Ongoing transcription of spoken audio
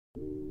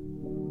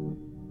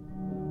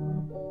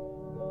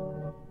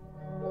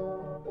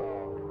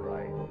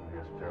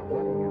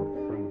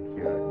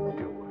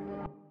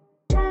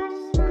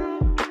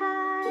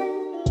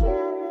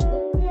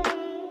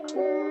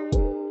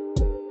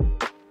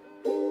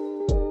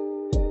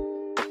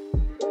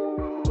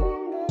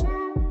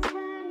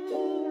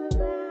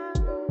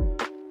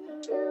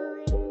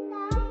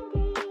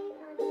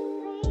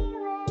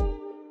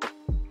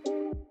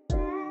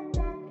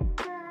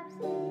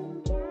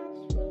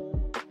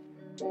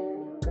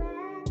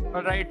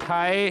All right,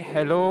 hi,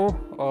 hello,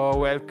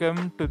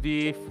 welcome to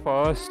the very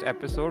first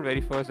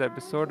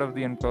episode of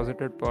the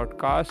Uncloseted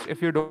podcast.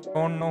 If you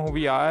don't know who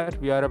we are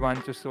a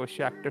bunch of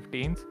socially active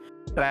teens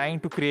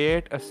trying to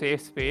create a safe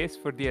space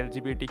for the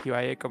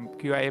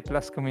QIA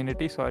plus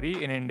community,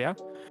 sorry, in India.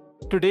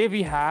 Today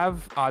we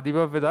have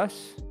Aadibhav with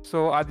us.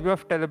 So,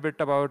 Aadibhav, tell a bit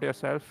about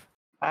yourself.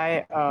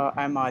 Hi,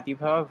 I'm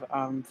Aadibhav.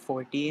 I'm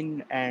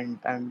 14 and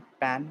I'm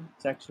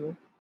pansexual.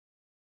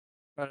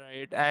 All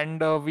right,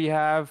 and we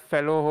have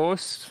fellow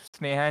hosts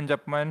Sneha and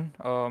Japman.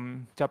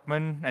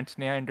 Japman and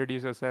Sneha,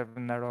 introduce yourself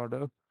in that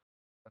order.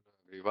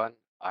 Everyone.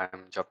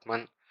 I'm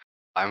Japman.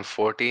 I'm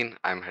 14.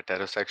 I'm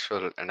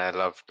heterosexual and I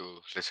love to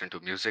listen to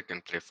music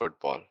and play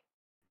football.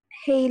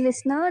 Hey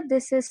listener,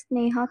 this is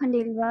Neha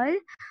Khandelwal,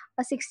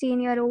 a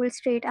 16-year-old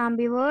straight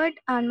ambivert,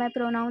 and my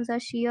pronouns are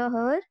she or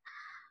her,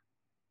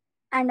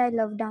 and I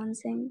love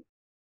dancing.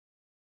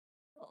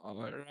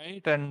 All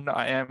right, and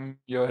I am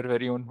your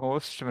very own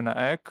host,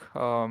 Vinayak.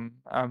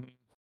 I'm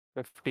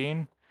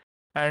 15,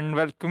 and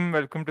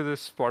welcome to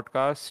this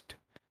podcast.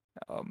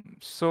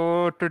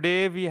 So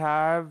today we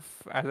have,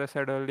 as I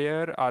said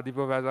earlier,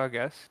 Adibhav as our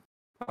guest.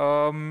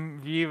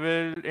 We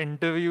will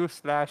interview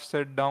slash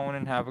sit down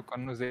and have a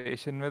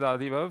conversation with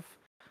Adibhav.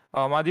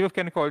 Adibhav,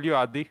 can I call you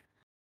Adi?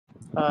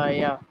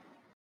 Yeah.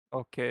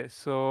 Okay,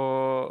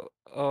 so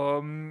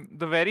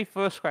the very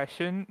first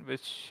question,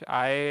 which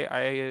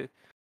I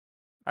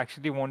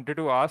actually wanted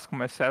to ask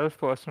myself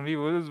personally,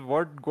 was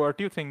what got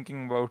you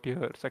thinking about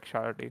your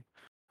sexuality?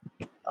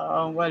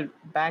 Well,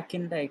 back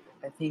in I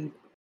think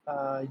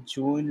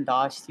June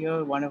last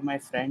year, one of my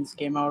friends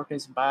came out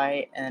as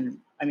bi, and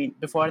I mean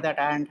before that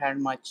I hadn't had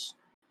much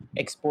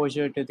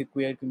exposure to the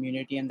queer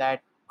community, and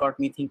that got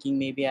me thinking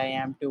maybe I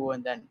am too.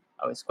 And then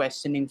I was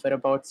questioning for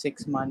about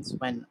 6 months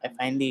when I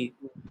finally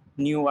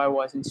knew I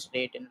wasn't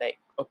straight in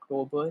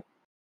October.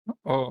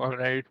 Oh, all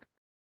right.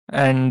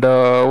 And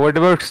what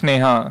about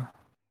Sneha?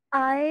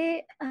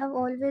 I have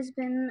always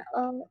been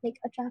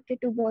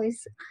attracted to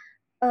boys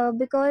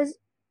because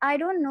I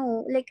don't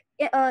know,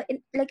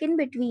 in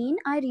between,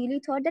 I really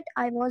thought that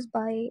I was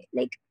bi,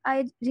 like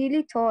I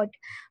really thought,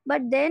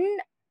 but then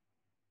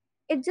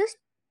it just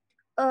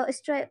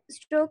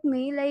struck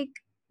me like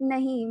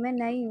nahi मैं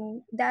नहीं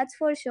हूँ, that's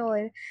for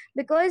sure.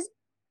 Because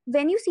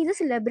when you see the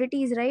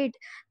celebrities, right,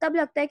 तब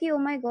लगता है कि oh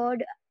my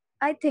god,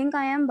 I think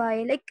I am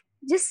bi. Like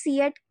just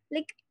see it,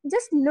 like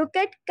just look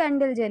at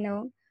Kendall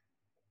Jenner.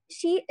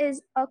 She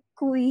is a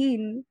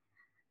queen.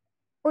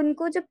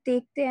 उनको जब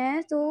देखते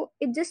हैं तो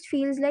it just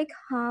feels like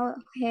हाँ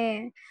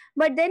है,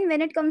 but then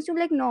when it comes to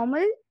like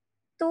normal,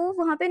 तो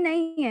वहाँ पे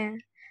नहीं है.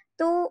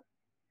 तो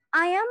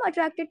I am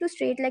attracted to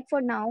straight, like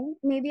for now.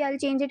 Maybe I'll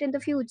change it in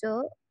the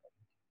future.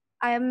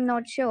 I am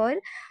not sure,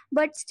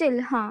 but still,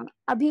 हाँ,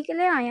 अभी के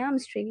लिए I am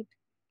straight.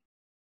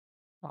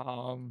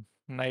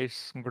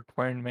 Nice, good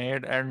point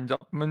made. And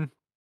Japman,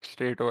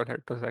 straight or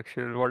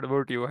heterosexual. What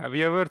about you? Have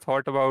you ever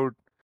thought about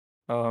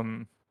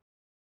um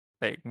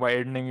like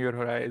widening your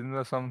horizon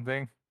or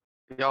something?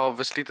 Yeah,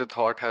 obviously the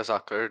thought has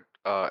occurred,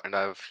 and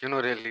I've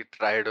really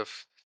tried of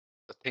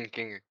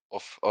thinking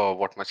of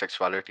what my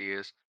sexuality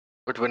is.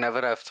 But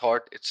whenever I've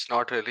thought, it's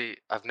not really.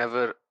 I've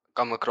never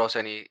come across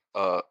any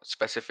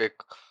specific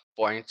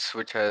points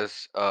which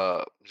has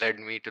led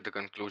me to the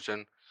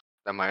conclusion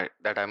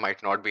that I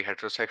might not be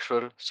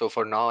heterosexual. So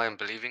for now, I'm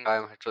believing I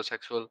am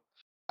heterosexual,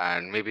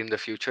 and maybe in the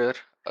future,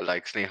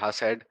 like Sneha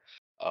said,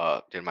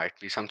 there might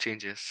be some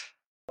changes.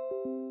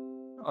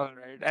 All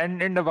right,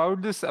 and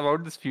about this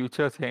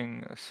future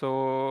thing.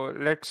 So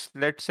let's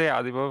say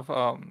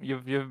Adibhav,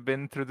 you've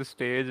been through the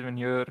stage when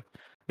you're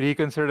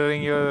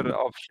reconsidering your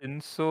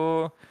options.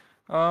 So,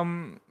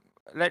 um,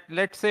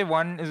 let's say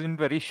one isn't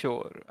very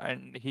sure,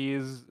 and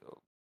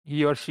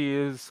he or she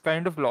is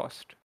kind of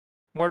lost.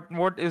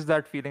 What is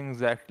that feeling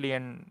exactly?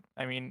 And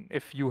I mean,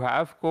 if you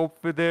have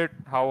coped with it,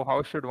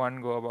 how should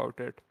one go about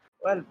it?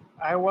 Well,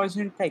 I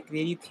wasn't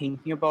really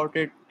thinking about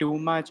it too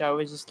much. I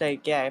was just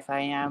like, yeah, if I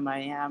am, I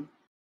am.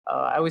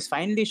 I was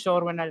finally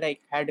sure when I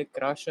had a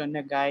crush on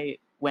a guy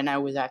when I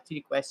was actually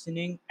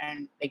questioning,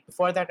 and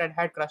before that I'd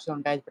had crushes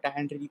on guys, but I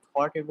hadn't really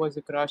thought it was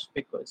a crush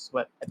because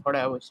well, I thought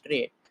I was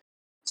straight.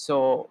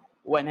 So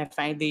when I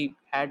finally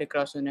had a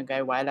crush on a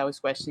guy while I was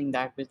questioning,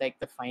 that was like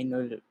the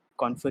final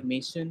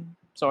confirmation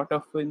sort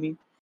of for me.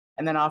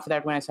 And then after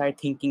that, when I started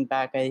thinking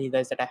back, I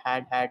realized that I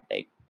had had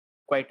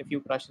quite a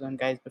few crushes on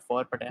guys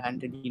before, but I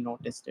hadn't really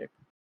noticed it.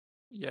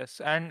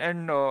 Yes, and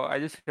I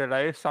just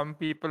realized some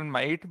people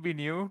might be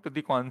new to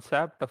the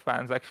concept of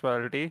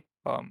pansexuality.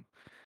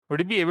 Would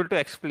you be able to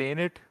explain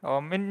it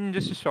in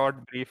just a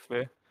short, brief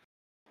way?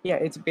 Yeah,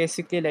 it's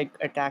basically like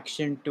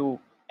attraction to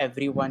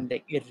everyone,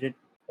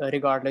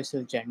 regardless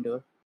of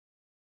gender.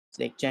 It's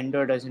like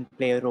gender doesn't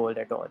play a role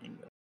at all in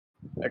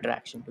your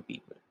attraction to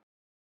people.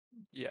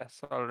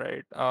 Yes, all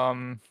right.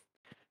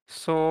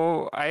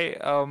 So I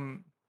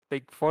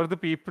like for the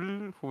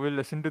people who will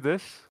listen to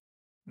this,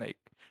 like,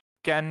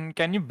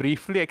 can you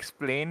briefly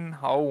explain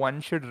how one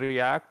should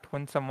react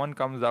when someone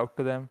comes out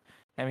to them?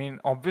 I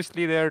mean,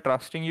 obviously they are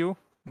trusting you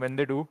when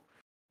they do,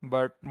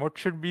 But what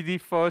should be the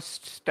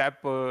first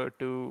step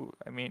to,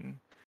 I mean,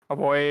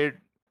 avoid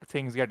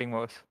things getting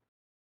worse?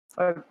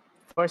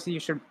 Firstly, you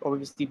should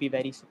obviously be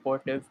very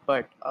supportive,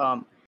 but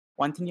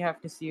one thing you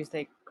have to see is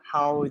like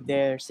how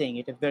they're saying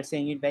it. If they're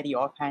saying it very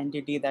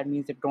offhandedly, that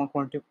means they don't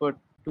want to put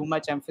too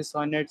much emphasis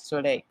on it. So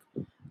like,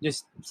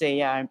 just say,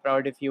 yeah, I'm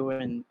proud of you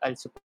and I'll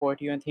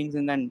support you and things,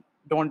 and then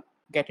don't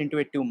get into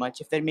it too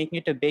much. If they're making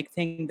it a big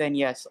thing, then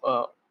yes,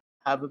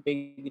 have a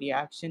big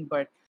reaction,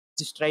 but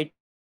just try to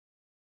be as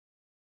calm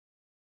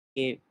as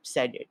they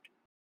said it.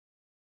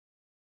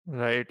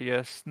 Right,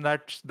 yes.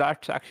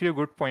 That's actually a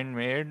good point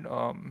made.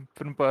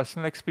 From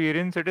personal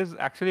experience, it is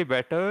actually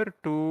better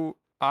to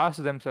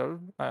ask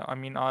themselves, I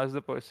mean, ask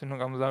the person who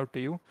comes out to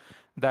you,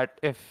 that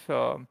if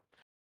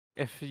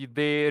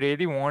they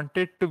really want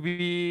it to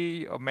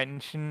be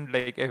mentioned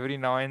like every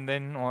now and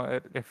then,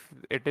 or if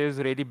it is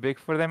really big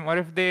for them, or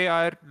if they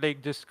are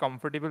like just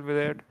comfortable with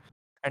it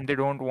and they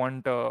don't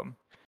want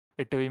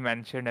it to be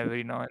mentioned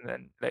every now and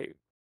then. Like,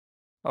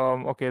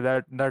 okay,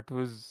 that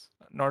was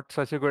not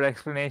such a good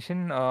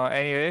explanation.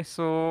 Anyway,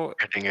 so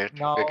Getting it. We're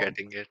now,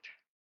 getting it.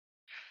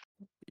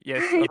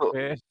 yes, So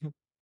okay.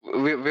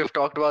 we've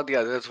talked about the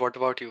others. What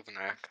about you,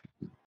 Vinayak?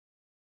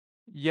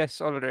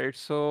 Yes, all right.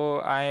 So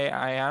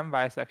I am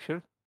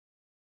bisexual.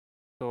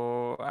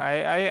 So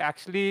I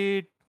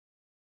actually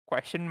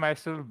questioned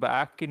myself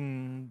back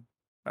in,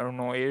 I don't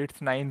know,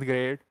 eighth, ninth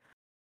grade.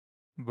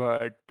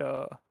 But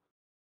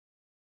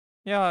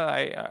yeah,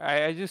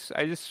 I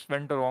just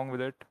went along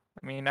with it.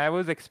 I mean, I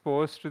was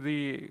exposed to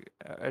the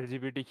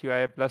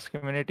LGBTQI plus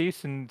community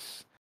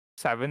since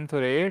seventh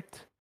or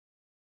eighth.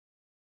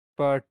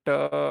 But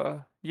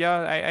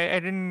yeah, I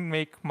didn't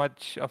make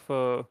much of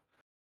a,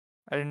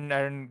 I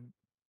didn't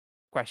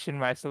question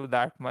myself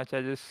that much.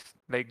 I just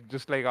like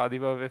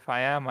Aadibhav, if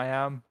I am, I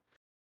am.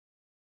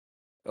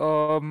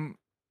 Um,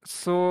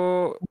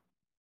 so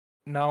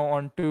now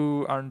on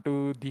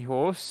to the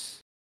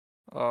hosts.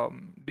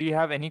 Do you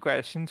have any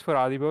questions for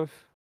Adibhav?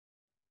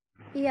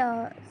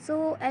 Yeah,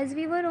 so as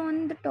we were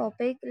on the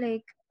topic,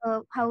 like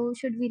how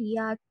should we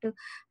react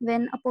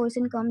when a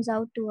person comes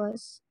out to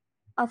us,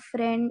 a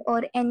friend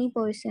or any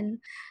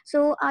person?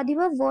 So,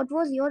 Adiva, what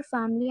was your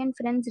family and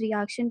friends'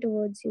 reaction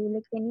towards you,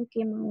 like when you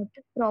came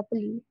out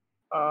properly?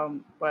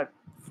 But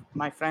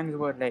my friends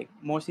were like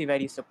mostly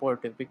very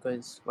supportive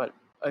because, well,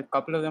 a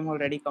couple of them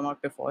already come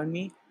out before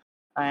me,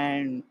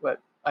 and well,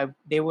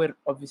 they were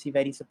obviously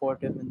very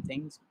supportive and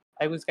things.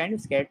 I was kind of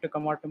scared to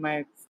come out to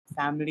my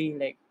family.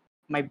 Like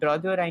my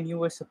brother, I knew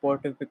was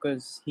supportive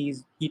because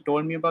he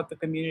told me about the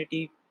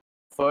community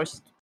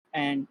first,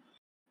 and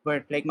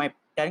but like my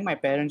telling my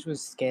parents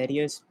was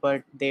scariest,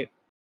 but they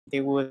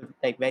were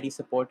like very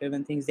supportive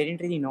and things. They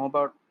didn't really know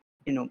about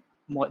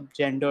more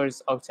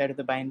genders outside of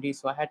the binary,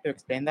 so I had to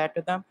explain that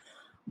to them.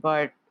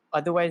 But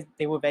otherwise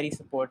they were very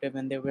supportive,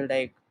 and they were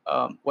like,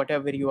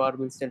 whatever you are,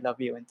 we'll still love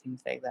you and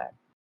things like that.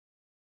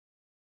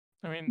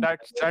 I mean,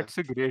 that's a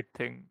Progressive, great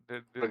thing.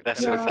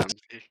 progressive Yeah,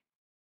 family.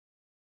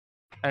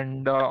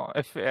 And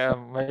if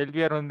while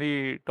we are on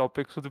the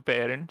topics of the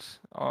parents,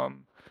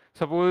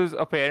 suppose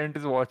a parent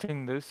is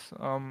watching this,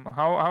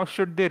 how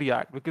should they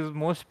react? Because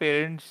most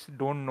parents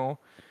don't know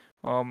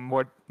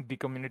what the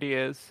community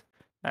is,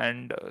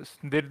 and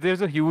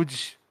there's a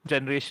huge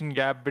generation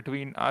gap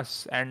between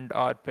us and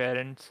our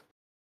parents.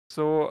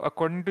 So,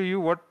 according to you,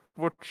 what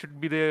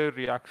should be their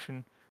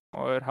reaction,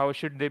 or how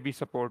should they be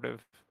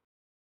supportive?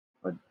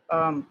 But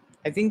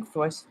I think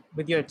first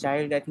with your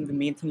child, I think the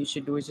main thing you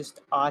should do is just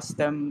ask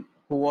them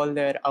who all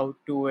they're out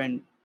to,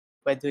 and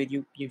whether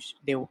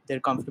they're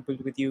comfortable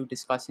with you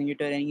discussing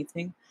it or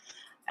anything.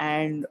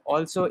 And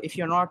also, if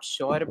you're not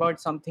sure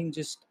about something,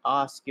 just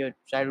ask. Your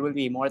child will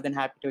be more than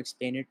happy to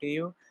explain it to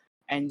you,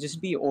 and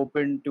just be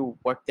open to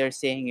what they're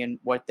saying and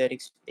what they're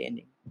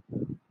explaining.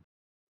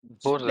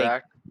 For Like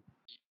that,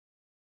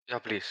 yeah,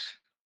 please.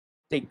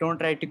 don't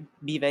try to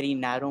be very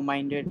narrow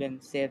minded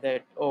and say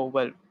that, oh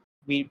well,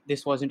 we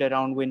this wasn't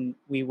around when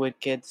we were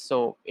kids,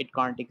 so it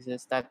can't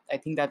exist. That I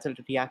think that's a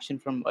reaction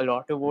from a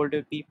lot of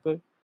older people.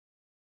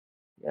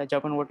 Yeah,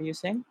 Japan, what are you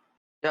saying?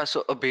 Yeah,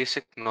 so a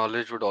basic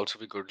knowledge would also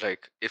be good.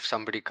 Like if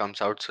somebody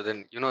comes out, so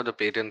then the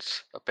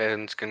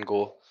parents can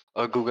go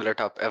Google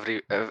it up.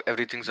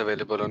 Everything's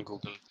available on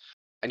Google,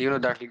 and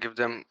that will give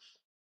them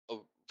a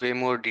way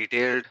more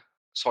detailed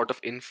sort of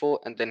info,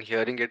 and then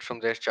hearing it from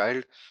their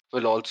child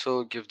will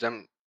also give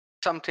them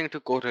something to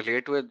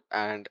correlate with,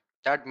 and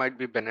that might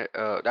be in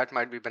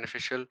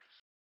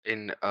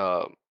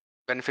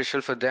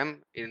beneficial for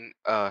them in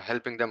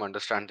helping them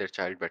understand their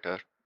child better.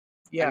 And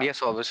Yeah,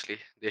 yes, obviously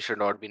they should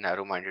not be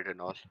narrow minded and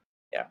all.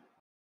 yeah,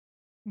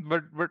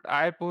 But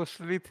I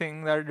personally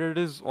think that it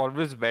is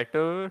always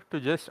better to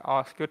just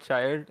ask your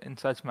child in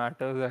such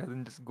matters rather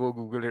than just go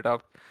Google it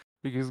up,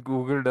 because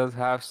Google does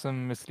have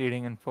some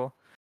misleading info.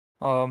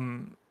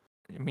 Um,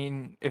 I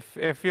mean,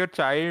 if your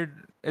child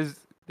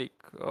is like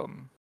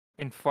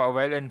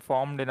well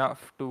informed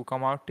enough to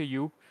come out to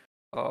you,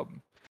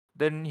 um,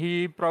 then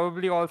he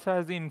probably also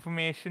has the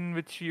information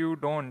which you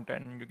don't,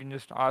 and you can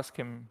just ask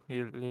him.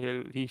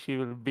 He she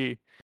will be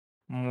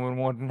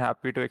more than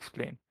happy to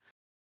explain.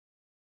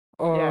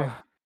 Yeah, Uh,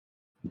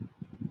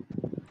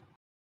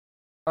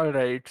 all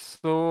right.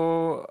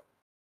 So,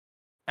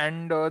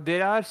 and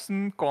there are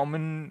some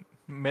common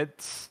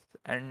myths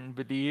and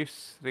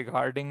beliefs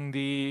regarding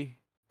the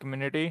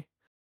community,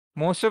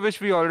 most of which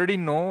we already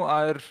know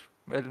are,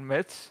 well,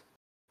 myths,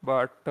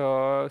 but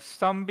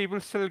some people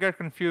still get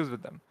confused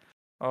with them.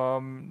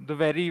 The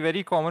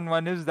very common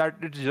one is that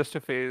it's just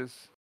a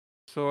phase.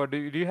 So, do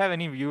you have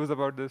any views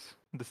about the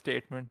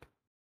statement?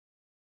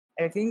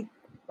 I think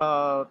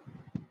uh,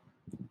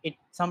 it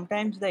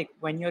sometimes, like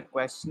when you're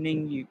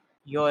questioning,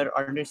 your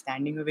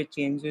understanding of it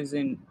changes,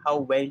 and how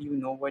well you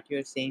know what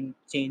you're saying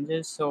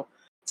changes. So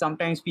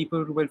sometimes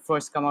people will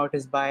first come out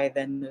as bi,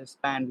 then as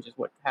pan, which is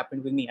what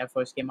happened with me. I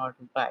first came out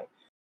as bi,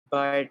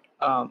 but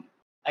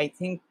I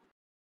think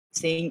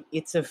saying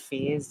it's a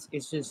phase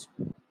is just,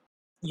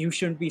 you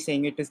shouldn't be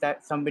saying it as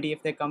that somebody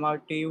if they come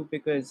out to you,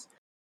 because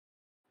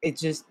it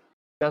just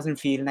doesn't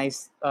feel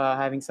nice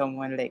having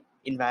someone like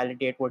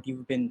invalidate what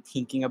you've been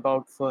thinking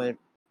about for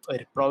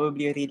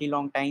probably a really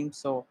long time.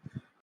 So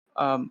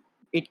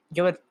it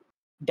your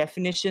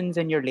definitions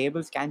and your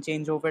labels can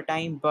change over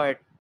time, but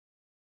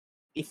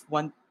if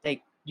one,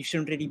 like, you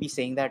shouldn't really be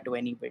saying that to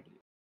anybody.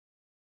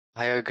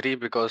 I agree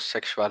because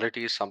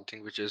sexuality is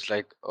something which is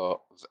like a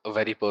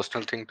very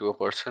personal thing to a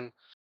person,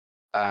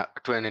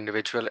 to an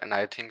individual, and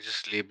I think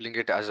just labeling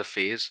it as a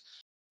phase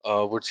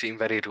would seem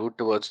very rude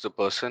towards the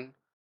person.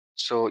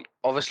 So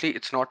obviously,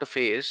 it's not a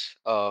phase.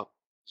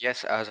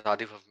 Yes, as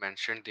Adibhav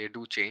mentioned, they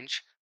do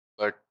change,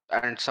 but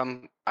and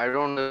some, I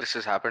don't know if this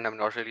has happened. I'm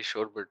not really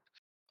sure, but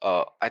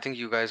I think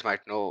you guys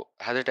might know.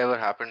 Has it ever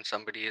happened?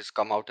 Somebody has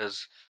come out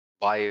as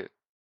bi,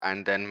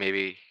 and then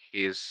maybe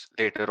he's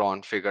later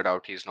on figured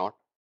out he's not.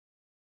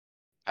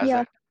 Has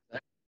Yeah. that?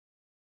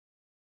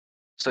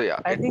 So yeah,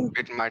 I think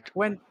it might.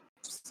 when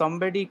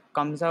somebody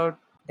comes out,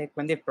 like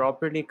when they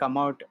properly come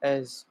out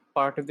as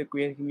part of the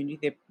queer community,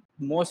 they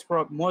most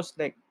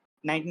like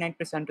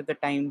 99% of the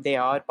time they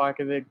are part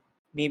of it.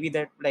 Maybe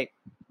that, like,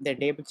 their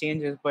label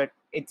changes, but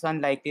it's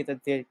unlikely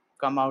that they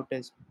come out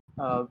as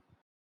uh,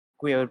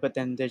 queer, but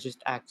then they're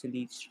just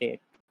actually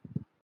straight.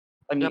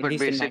 I Yeah, mean, at but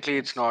least in my basically,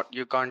 it's experience. not.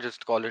 You can't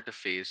just call it a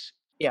phase.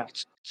 Yeah,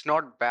 It's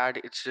not bad.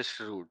 It's just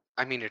rude.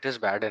 I mean, it is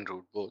bad and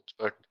rude both,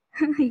 but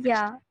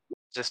it's Yeah.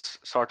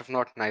 just sort of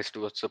not nice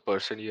towards the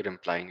person you're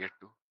implying it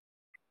to.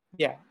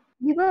 yeah.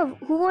 Vibhav,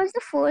 who was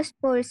the first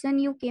person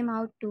you came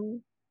out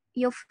to?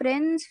 Your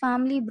friends,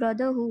 family,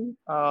 brother, who?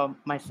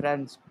 My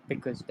friends,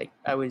 because like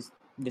I was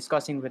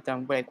discussing with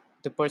them, like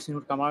the person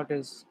who'd come out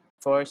as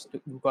first,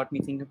 who got me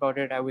thinking about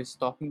it. I was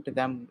talking to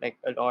them like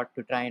a lot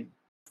to try and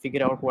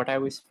figure out what I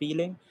was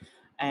feeling,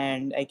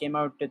 and I came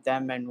out to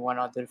them and one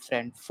other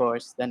friend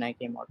first. Then I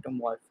came out to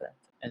more friends,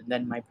 and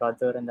then my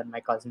brother, and then my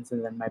cousins,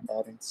 and then my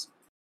parents.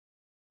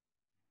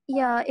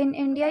 Yeah, in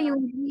India,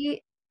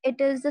 usually it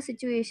is the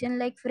situation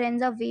like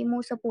friends are way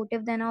more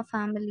supportive than our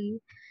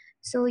family.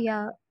 So,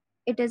 yeah,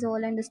 it is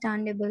all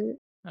understandable.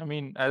 I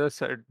mean, as I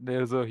said,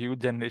 there's a huge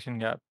generation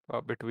gap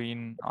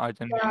between our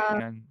Yeah,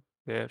 generation and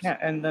theirs. Yeah,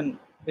 and then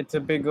it's a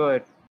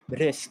bigger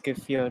risk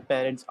if your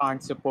parents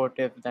aren't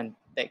supportive. Then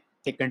like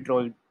they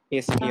control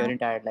basically your yeah.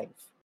 entire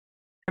life.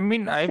 I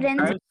mean,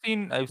 Friends I've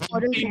seen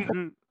moral support.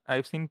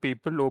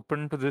 people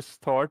open to this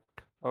thought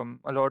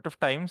a lot of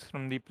times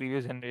from the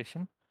previous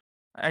generation.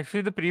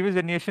 Actually, the previous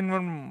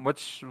generation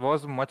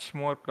was much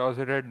more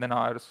closeted than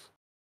ours.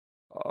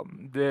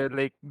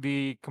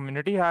 The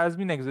community has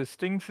been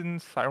existing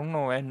since I don't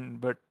know when,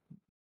 but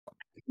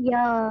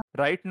Yeah,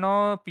 right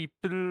now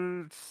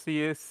people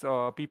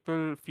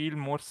feel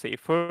more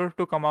safer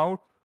to come out.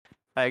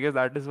 I guess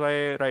that is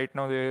why right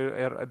now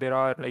there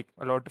are like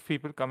a lot of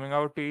people coming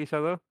out to each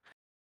other.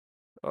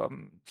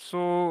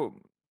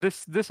 So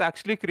this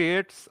actually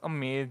creates a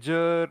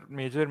major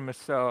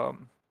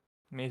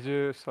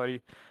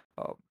sorry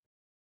uh,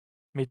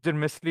 major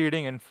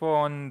misleading info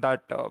on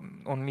that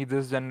only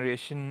this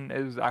generation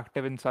is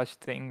active in such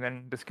things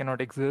and this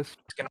cannot exist.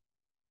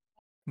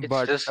 It's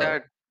But just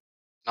that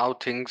now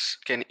things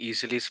can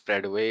easily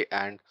spread away,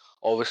 and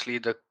obviously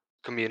the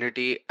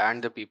community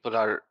and the people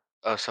are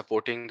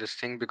supporting this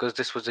thing because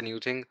this was a new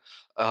thing.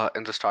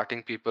 In the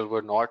starting, people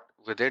were not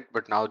with it,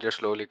 but now they're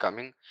slowly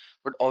coming.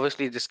 But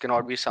obviously, this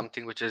cannot be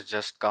something which has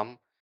just come.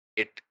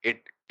 It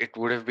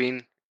would have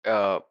been.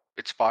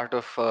 It's part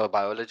of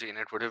biology, and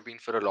it would have been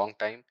for a long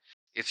time.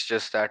 It's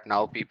just that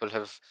now people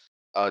have.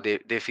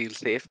 They feel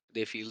safe.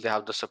 They feel they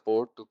have the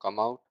support to come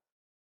out.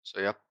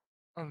 So yeah.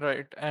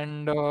 right,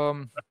 and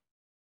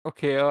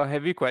okay, a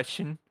heavy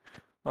question.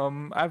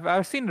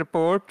 I've seen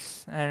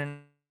reports and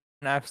I've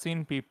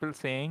seen people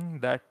saying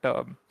that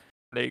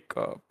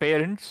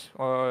parents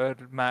or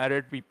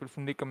married people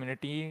from the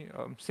community,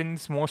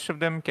 since most of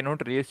them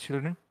cannot raise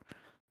children,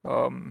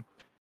 um,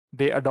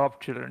 they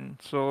adopt children.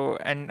 So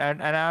and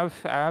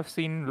I've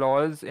seen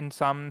laws in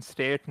some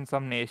states and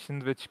some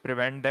nations which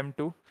prevent them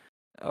to.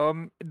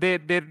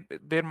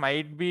 There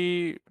might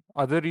be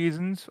other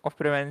reasons of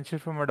prevention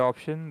from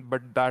adoption,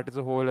 but that is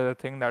a whole other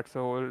thing. That's a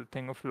whole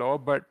thing of law.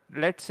 But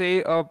let's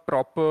say a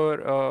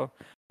proper,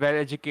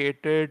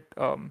 well-educated,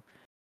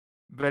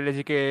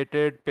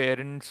 well-educated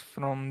parents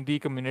from the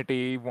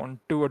community want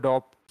to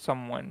adopt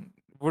someone.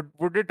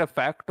 Would it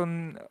affect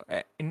on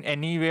in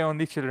any way on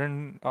the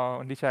children,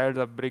 on the child's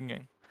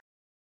upbringing?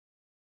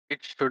 It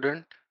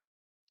shouldn't,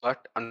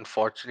 but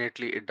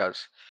unfortunately it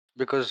does,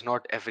 because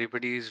not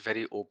everybody is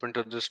very open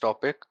to this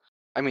topic.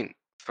 I mean,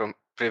 from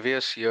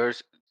previous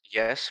years,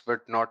 yes,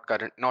 but not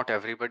current, not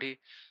everybody.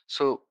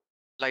 So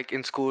like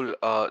in school,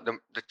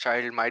 the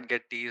child might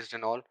get teased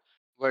and all,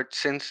 but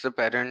since the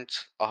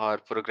parents are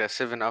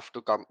progressive enough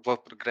to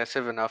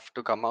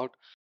come out,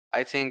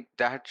 I think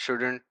that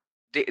shouldn't,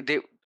 they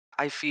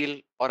I feel,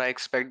 or I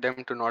expect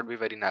them to not be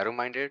very narrow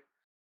minded.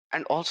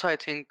 And also I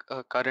think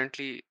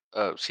currently,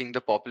 seeing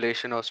the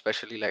population of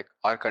especially like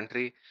our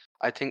country,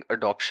 I think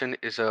adoption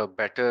is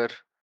better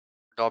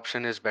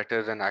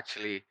than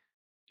actually,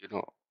 you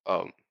know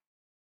um,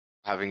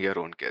 having your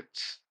own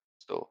kids.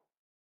 So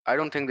I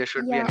don't think there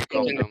should be Yeah, any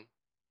problem.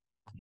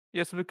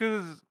 Yes,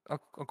 because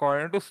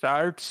according to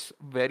stats,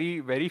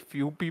 very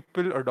few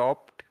people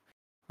adopt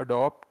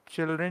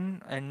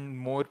children, and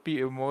more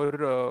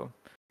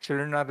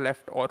children are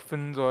left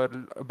orphans or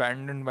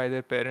abandoned by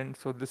their parents.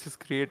 So this is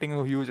creating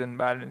a huge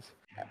imbalance.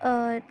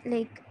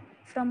 like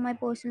from my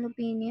personal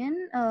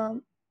opinion,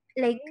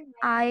 like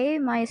I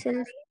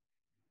myself,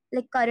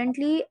 like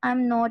currently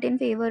I'm not in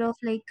favor of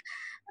like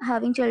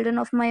having children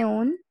of my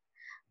own.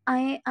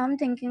 I am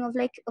thinking of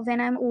like when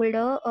I'm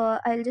older,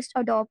 I'll just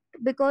adopt,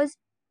 because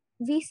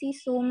we see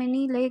so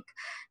many like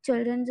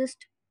children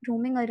just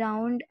roaming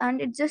around,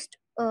 and it just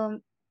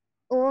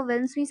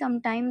overwhelms me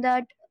sometimes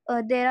that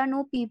there are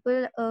no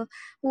people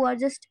who are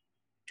just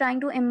trying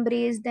to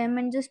embrace them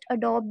and just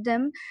adopt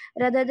them,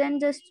 rather than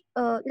just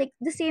like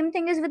the same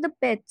thing is with the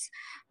pets.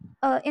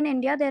 In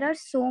India there are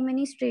so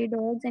many stray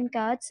dogs and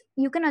cats,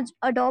 you can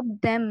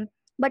adopt them,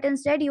 but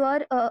instead you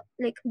are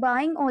like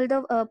buying all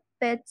the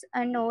pets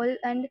and all,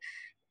 and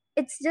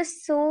it's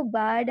just so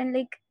bad, and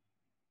like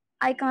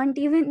I can't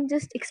even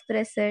just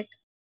express it.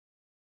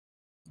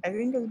 I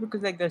think it's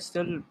because like there's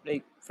still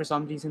like for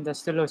some reason there's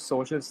still a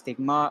social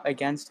stigma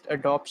against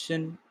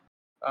adoption,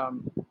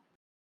 um,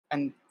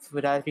 and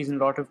for that reason,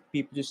 a lot of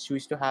people just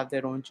choose to have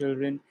their own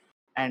children,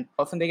 and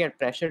often they get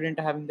pressured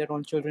into having their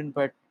own children.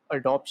 But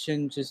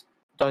adoption just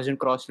doesn't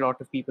cross a lot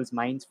of people's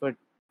minds, for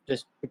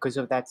just because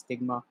of that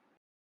stigma.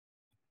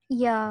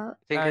 Yeah, I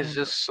think it's And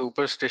just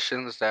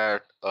superstitions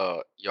that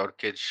your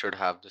kids should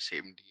have the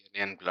same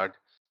DNA and blood,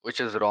 which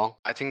is wrong.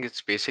 I think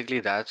it's basically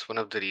that's one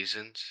of the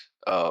reasons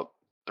a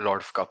lot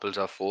of couples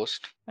are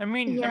forced.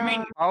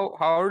 yeah,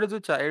 how does a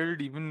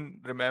child even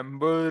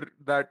remember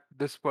that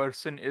this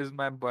person is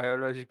my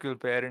biological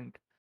parent?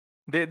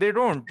 They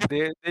don't.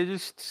 They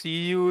just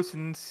see you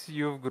since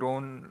you've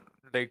grown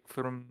like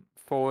from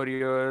 4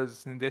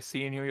 years, and they've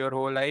seen you your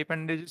whole life,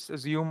 and they just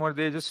assume or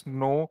they just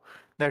know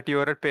that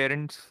you're a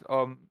parent,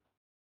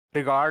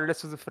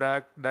 regardless of the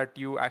fact that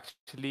you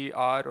actually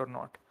are or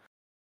not.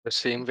 The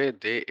same way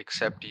they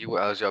accept you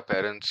as your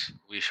parents,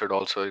 we should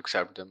also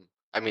accept them.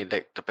 I mean,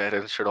 like the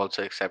parents should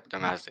also accept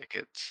them as their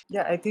kids.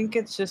 Yeah, I think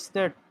it's just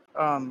that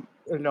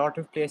a lot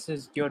of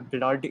places your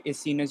blood is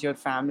seen as your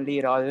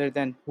family rather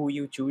than who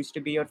you choose to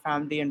be your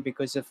family, and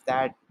because of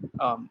that,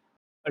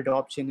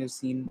 adoption is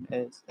seen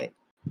as like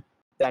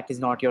that is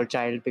not your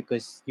child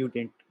because you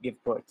didn't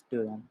give birth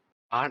to them.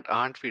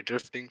 Aren't we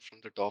drifting from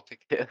the topic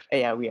here?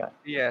 Yeah, we are.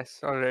 Yes,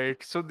 all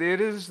right. So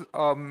there is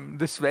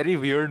this very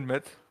weird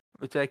myth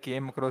which I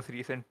came across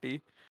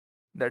recently,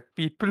 that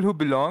people who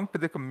belong to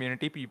the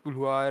community, people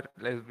who are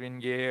lesbian,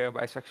 gay,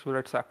 bisexual,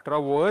 etc.,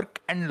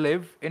 work and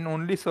live in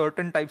only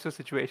certain types of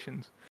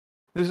situations.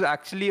 This is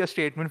actually a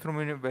statement from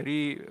a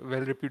very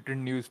well-reputed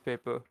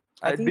newspaper.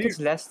 I I think did. it's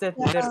less that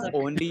they're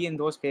only in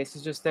those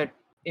places, just that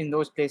in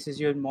those places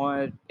you're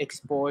more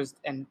exposed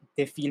and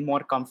they feel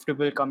more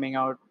comfortable coming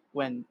out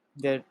when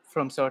they're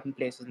from certain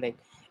places. Like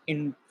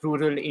in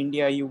rural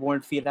India, you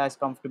won't feel as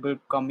comfortable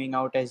coming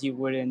out as you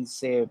would in,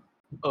 say,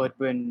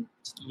 urban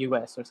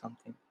US or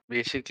something.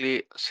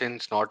 Basically,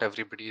 since not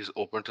everybody is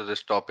open to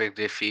this topic,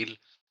 they feel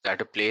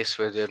that a place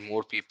where there are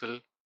more people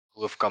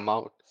who have come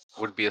out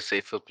would be a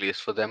safer place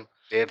for them.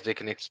 There they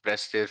can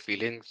express their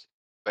feelings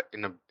but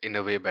in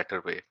a way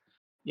better way. I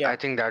Yeah,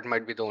 think that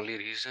might be the only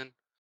reason.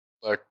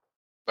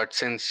 But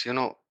since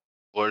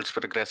world's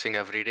progressing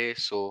every day,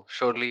 so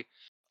surely,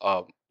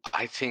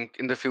 I think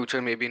in the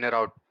future, maybe in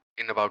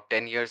about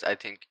 10 years, I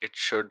think it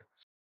should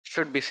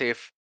be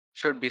safe,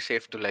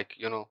 to like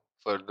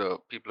for the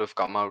people who've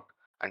come out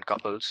and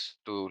couples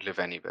to live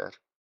anywhere.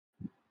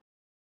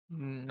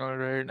 All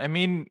right. I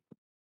mean,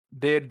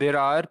 there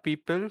are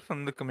people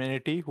from the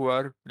community who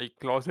are like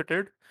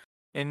closeted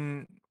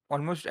in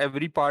almost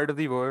every part of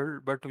the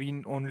world, but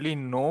we only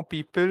know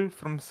people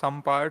from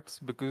some parts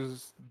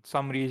because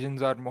some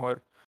regions are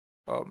more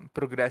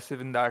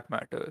progressive in that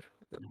matter.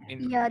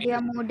 In yeah, they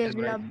are more in my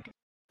developed.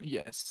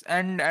 Yes,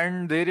 and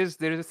there is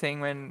a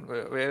saying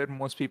where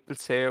most people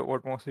say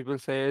what most people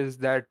say is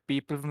that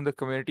people from the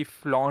community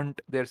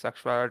flaunt their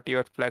sexuality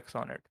or flex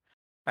on it.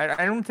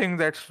 I don't think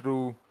that's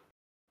true.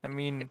 I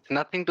mean, It's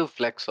nothing to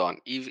flex on.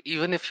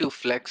 Even if you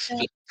flex,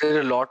 there are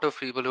a lot of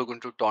people who are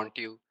going to taunt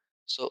you.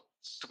 So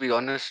to be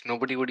honest,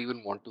 nobody would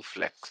even want to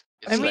flex.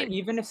 I It's And like, mean,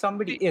 even if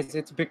somebody see, is,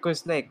 it's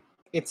because like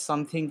it's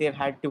something they've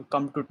had to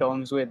come to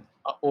terms with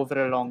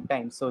over a long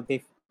time. So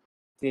they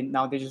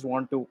now they just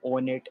want to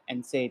own it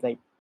and say like,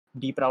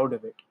 be proud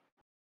of it.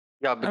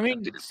 yeah, I because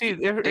mean, see,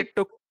 they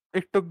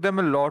it took them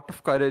a lot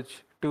of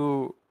courage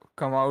to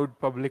come out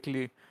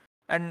publicly,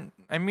 and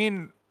I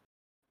mean,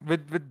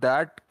 with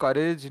that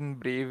courage and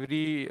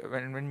bravery,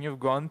 when you've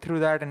gone through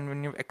that and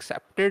when you've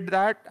accepted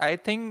that, I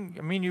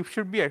mean, you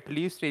should be at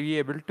least be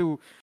able to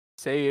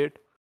say it.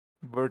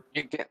 But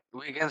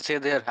we can say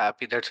they are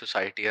happy that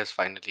society has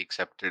finally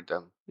accepted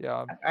them.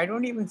 yeah, I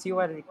don't even see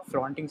why like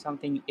flaunting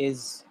something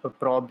is a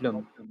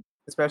problem,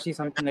 especially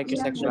something like your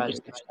Yeah,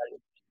 sexuality.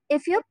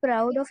 if you're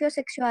proud of your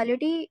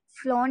sexuality,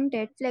 flaunt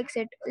it, flex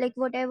it. Like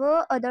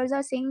whatever others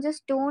are saying,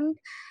 just don't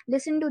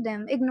listen to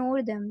them,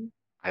 ignore them.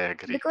 I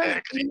agree. Because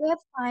you have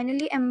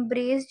finally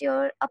embraced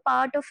your a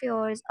part of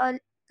yours, a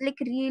like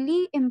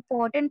really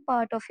important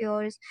part of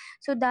yours.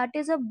 So that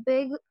is a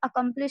big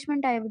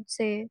accomplishment, I would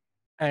say.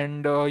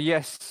 and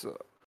yes,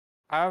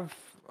 I've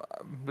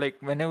like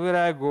whenever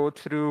I go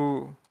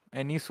through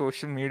any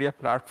social media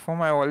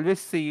platform, I always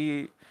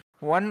see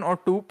one or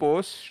two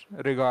posts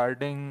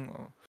regarding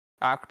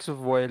acts of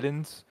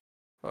violence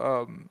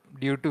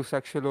due to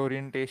sexual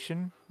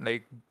orientation,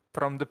 like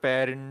from the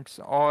parents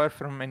or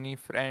from any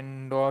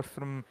friend or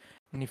from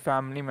any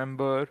family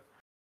member.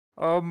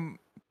 Um,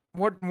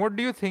 what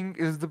do you think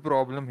is the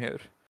problem here?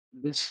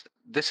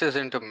 This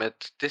isn't a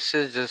myth. This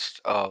is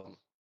just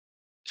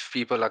if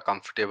people are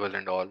comfortable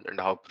and all, and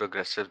how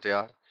progressive they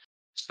are.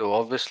 So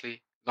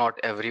obviously, not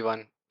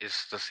everyone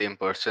is the same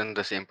person,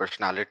 the same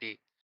personality.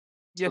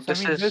 So Yes, I this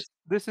mean is,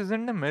 this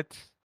isn't a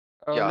myth.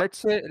 yeah, Let's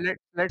say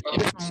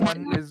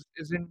someone is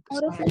isn't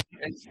More of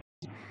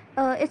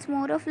it's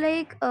more of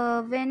like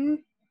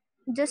when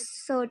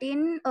just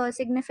certain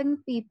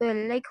significant people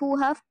like who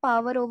have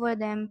power over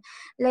them,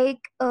 like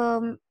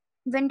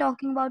when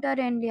talking about our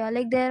India,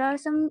 like there are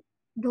some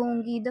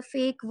ढोंगी, the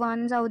fake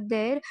ones out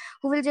there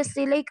who will just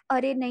say like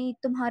अरे नहीं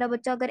तुम्हारा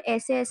बच्चा अगर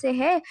ऐसे ऐसे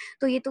है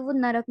तो ये तो वो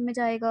नरक में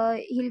जाएगा,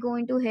 he'll go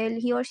into hell,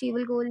 he or she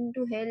will go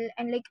into hell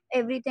and like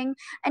everything.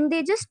 And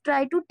they just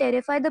try to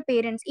terrify the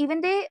parents,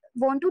 even they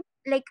want to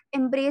like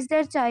embrace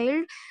their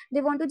child,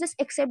 they want to just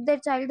accept their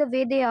child the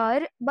way they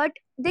are, but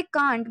they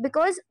can't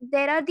because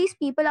there are these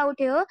people out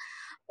here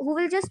who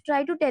will just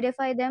try to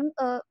terrify them.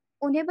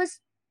 उन्हें बस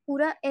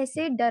पूरा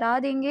ऐसे डरा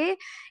देंगे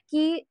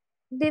कि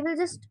they will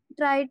just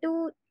try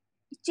to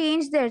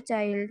change their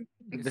child.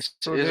 yes. this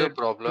is a So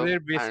problem, they're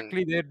and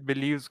basically their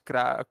beliefs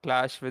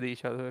clash with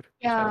each other,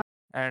 Yeah.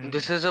 and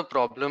this is a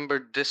problem.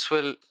 But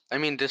I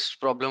mean, this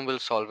problem will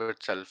solve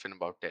itself in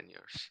about 10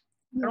 years.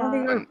 I don't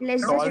think Yeah, it When would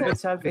let's just solve hope.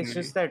 itself. It's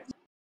just that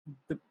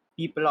the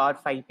people are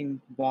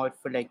fighting more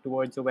for like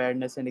towards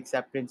awareness and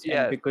acceptance, and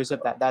yes, because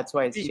of that, that's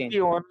why it's the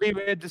changing. only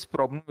way this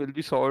problem will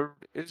be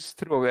solved is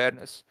through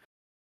awareness.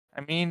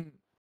 I mean,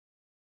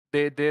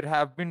 there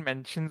have been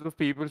mentions of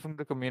people from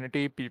the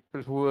community,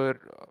 people who are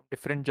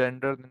different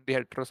gender than the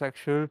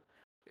heterosexual,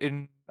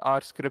 in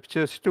our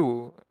scriptures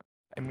too.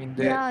 I mean,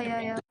 they Yeah, yeah,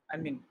 yeah. I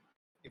mean,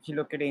 if you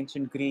look at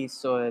ancient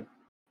Greece or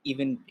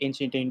even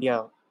ancient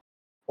India,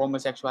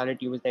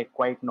 homosexuality was like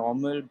quite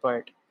normal,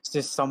 but it's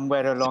just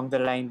somewhere along the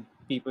line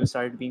people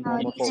started being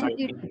homophobic.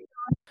 Recently,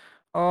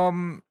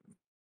 um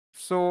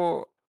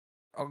so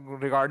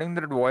regarding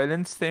that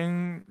violence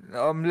thing,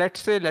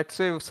 let's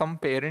say some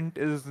parent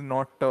is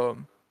not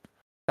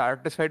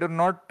satisfied or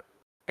not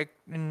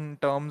in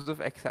terms of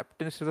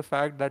acceptance to the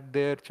fact that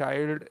their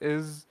child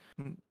is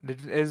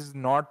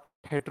not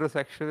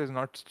heterosexual, is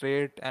not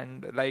straight,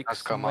 and likes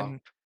has come someone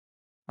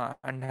out,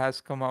 and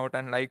has come out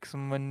and likes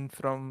someone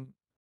from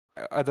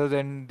other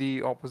than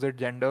the opposite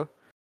gender.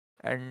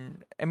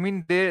 And I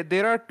mean,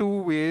 there are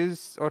two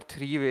ways or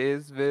three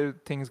ways where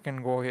things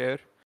can go here.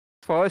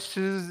 First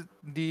is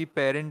the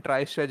parent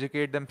tries to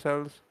educate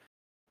themselves,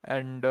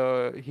 and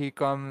he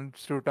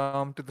comes to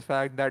term to the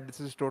fact that this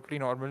is totally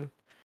normal.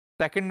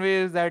 Second way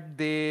is that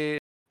they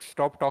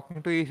stop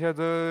talking to each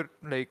other,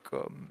 like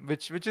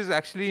which is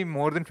actually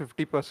more than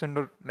 50%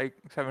 or like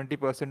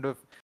 70% of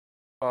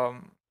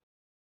um,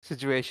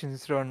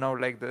 situations turn out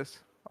like this.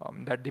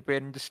 That the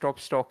parent just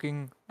stops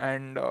talking,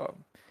 and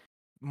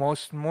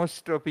most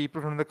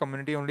people from the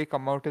community only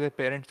come out to their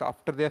parents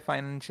after they're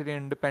financially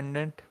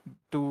independent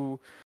to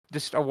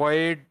just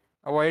avoid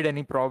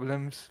any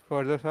problems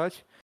further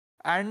such.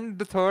 And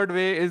the third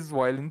way is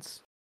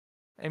violence.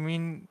 I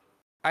mean,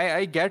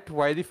 I get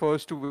why the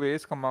first two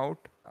ways come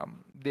out.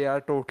 They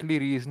are totally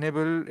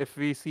reasonable if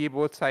we see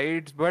both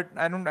sides, but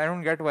I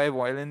don't get why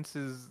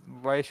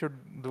should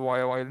the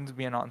violence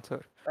be an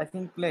answer? I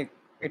think like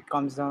it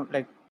comes down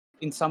like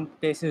in some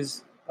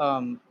places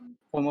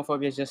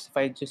homophobia is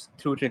justified just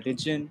through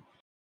religion,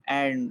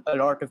 and a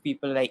lot of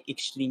people like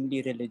extremely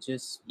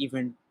religious,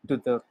 even to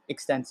the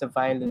extent of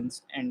violence.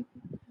 And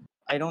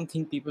I don't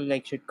think people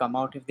like should come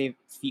out if they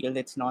feel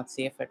it's not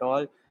safe at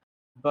all.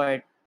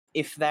 But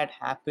if that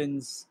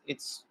happens,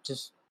 it's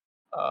just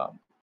um,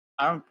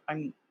 I don't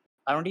I'm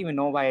I don't even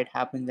know why it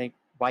happens. Like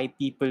why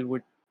people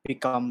would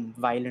become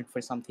violent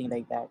for something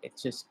like that.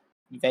 It's just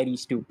very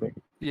stupid.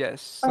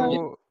 Yes. Uh,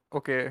 So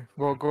okay,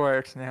 go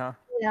ahead, Sneha.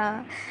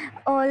 yeah.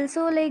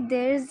 Also, like,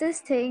 there's this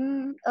thing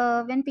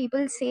when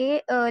people say,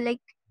 like,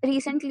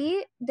 recently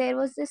there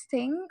was this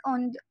thing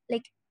on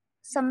like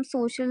some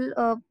social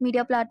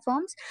media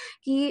platforms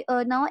ki,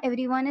 now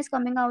everyone is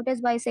coming out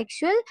as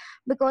bisexual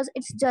because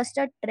it's just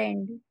a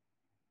trend.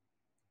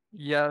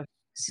 Yeah,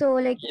 So,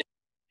 like,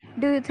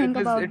 do you think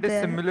it about is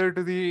that? similar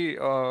to the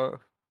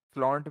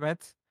flaunt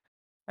myths.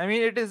 I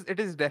mean, it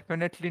is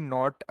definitely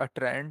not a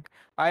trend.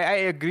 I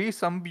agree.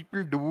 Some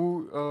people do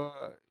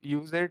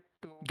use it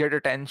to get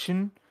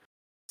attention.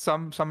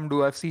 Some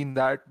do. I've seen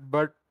that.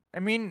 But I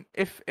mean,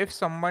 if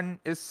someone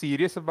is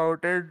serious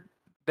about it,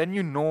 then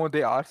you know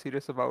they are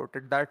serious about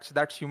it.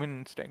 That's human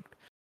instinct.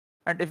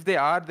 And if they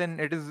are, then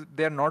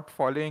they're not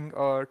following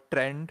a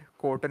trend,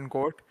 quote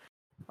unquote.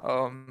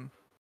 Um,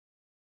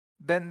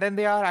 then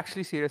they are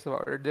actually serious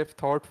about it. They've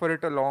thought for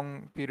it a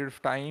long period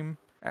of time,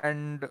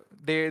 and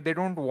they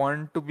don't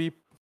want to be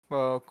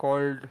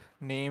called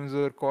names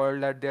or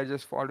called that they're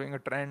just following a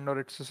trend or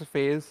it's just a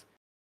phase.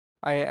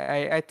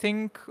 I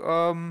think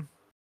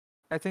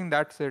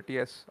that's it.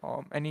 Yes.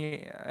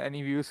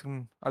 Any views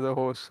from other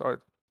hosts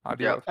or Yeah.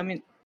 Adivav? I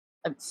mean,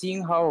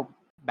 seeing how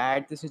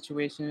bad the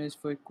situation is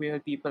for queer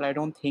people, I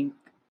don't think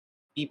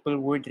people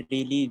would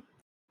really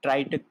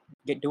try to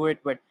do it.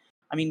 But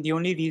I mean,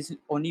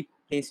 only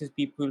places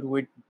people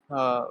would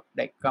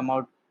like come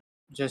out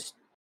just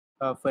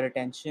for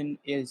attention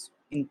is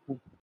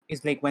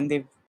like when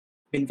they've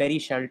been very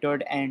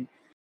sheltered and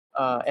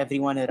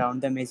everyone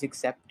around them is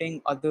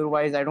accepting.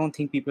 Otherwise, I don't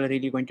think people are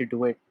really going to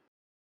do it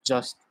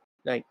just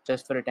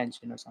just for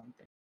attention or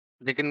something.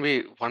 There can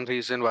be one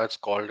reason why it's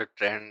called a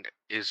trend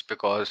is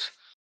because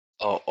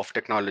of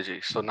technology.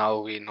 So now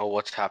we know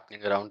what's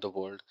happening around the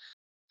world.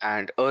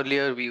 And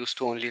earlier, we used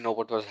to only know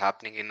what was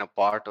happening in a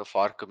part of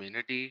our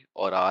community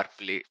or our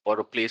place or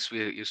a place we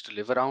used to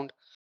live around.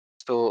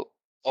 So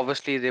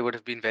obviously, there would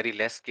have been very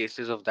less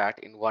cases of that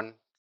in one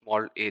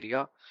small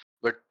area.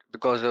 But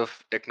because of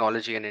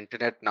technology and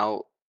internet,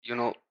 now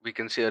we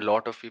can see a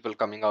lot of people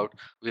coming out.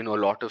 We know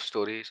a lot of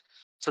stories.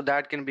 So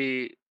that can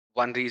be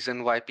one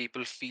reason why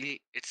people feel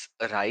it's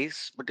a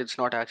rise, but it's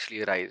not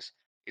actually a rise.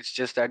 It's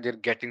just that they're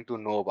getting to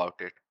know about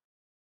it.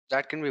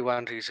 That can be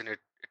one reason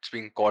it's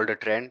being called a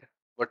trend.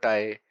 But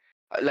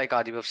like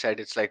Adibhav said,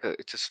 it's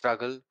a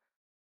struggle.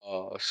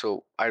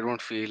 So I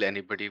don't feel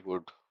anybody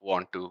would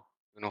want to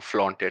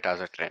flaunt it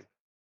as a trend.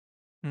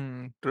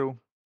 True.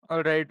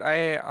 All right.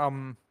 I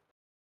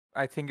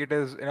think it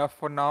is enough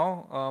for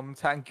now.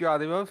 Thank you,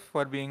 Adivav,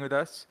 for being with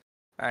us.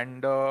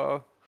 And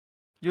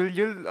you'll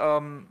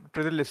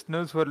to the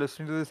listeners who are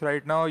listening to this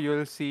right now,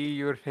 you'll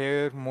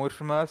hear more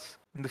from us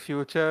in the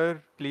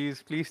future.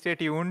 Please stay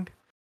tuned.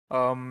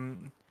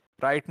 Um,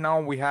 right now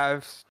we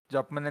have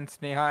Japman and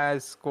Sneha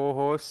as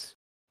co-hosts,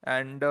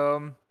 and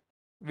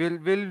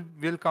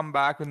we'll come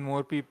back with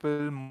more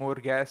people, more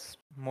guests,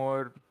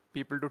 more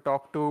people to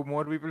talk to,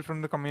 more people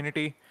from the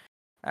community.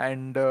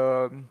 And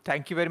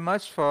thank you very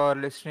much for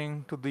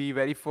listening to the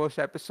very first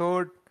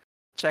episode.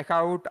 Check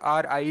out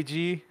our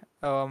IG,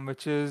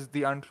 which is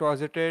the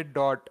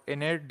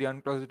uncloseted.init, the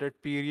uncloseted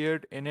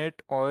period in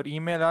it, or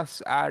email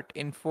us at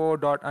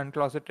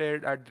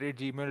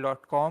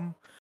info.uncloseted@gmail.com.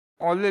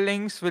 All the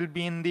links will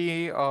be in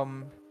the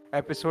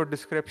episode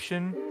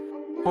description.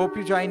 Hope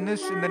you join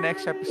us in the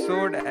next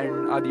episode,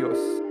 and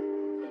adios.